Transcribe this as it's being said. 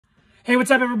Hey,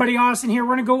 what's up everybody? Austin here.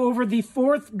 We're going to go over the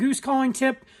fourth goose calling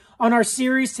tip on our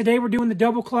series. Today we're doing the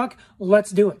double cluck.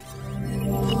 Let's do it.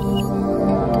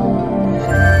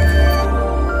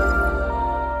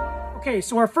 Okay,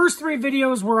 so our first three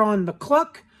videos were on the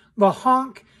cluck, the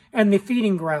honk, and the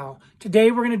feeding growl. Today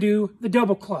we're going to do the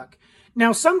double cluck.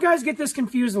 Now some guys get this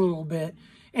confused a little bit,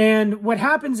 and what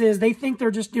happens is they think they're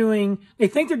doing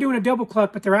a double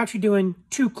cluck, but they're actually doing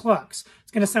two clucks.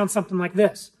 It's going to sound something like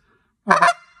this.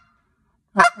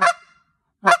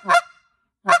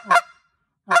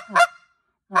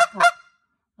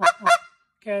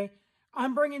 Okay,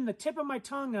 I'm bringing the tip of my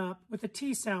tongue up with the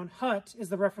T sound. Hut is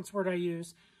the reference word I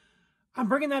use. I'm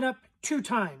bringing that up 2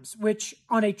 times, which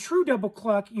on a true double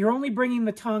cluck, you're only bringing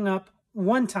the tongue up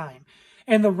 1 time.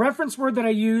 And the reference word that I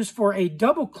use for a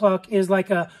double cluck is like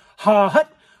a ha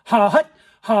hut, ha hut,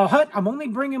 ha hut. I'm only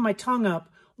bringing my tongue up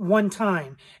 1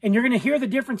 time. And you're going to hear the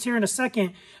difference here in a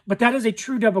second, but that is a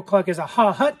true double cluck, is a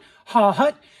ha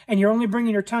hut, and you're only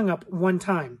bringing your tongue up 1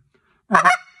 time.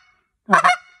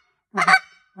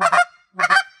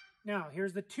 Now,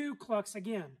 here's the 2 clucks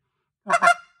again.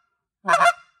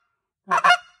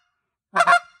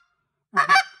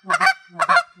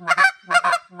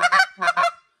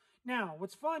 Now,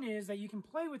 what's fun is that you can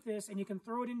play with this and you can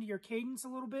throw it into your cadence a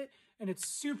little bit, and it's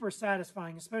super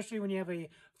satisfying, especially when you have a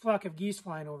flock of geese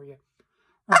flying over you.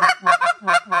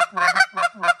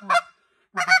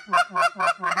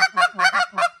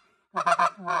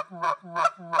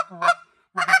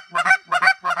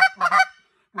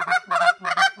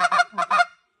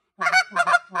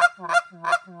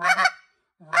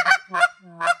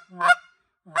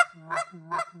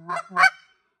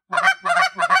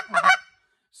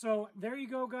 So there you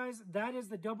go, guys. That is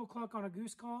the double cluck on a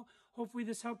goose call. Hopefully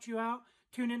this helped you out.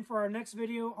 Tune in for our next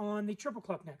video on the triple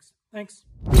cluck next. Thanks.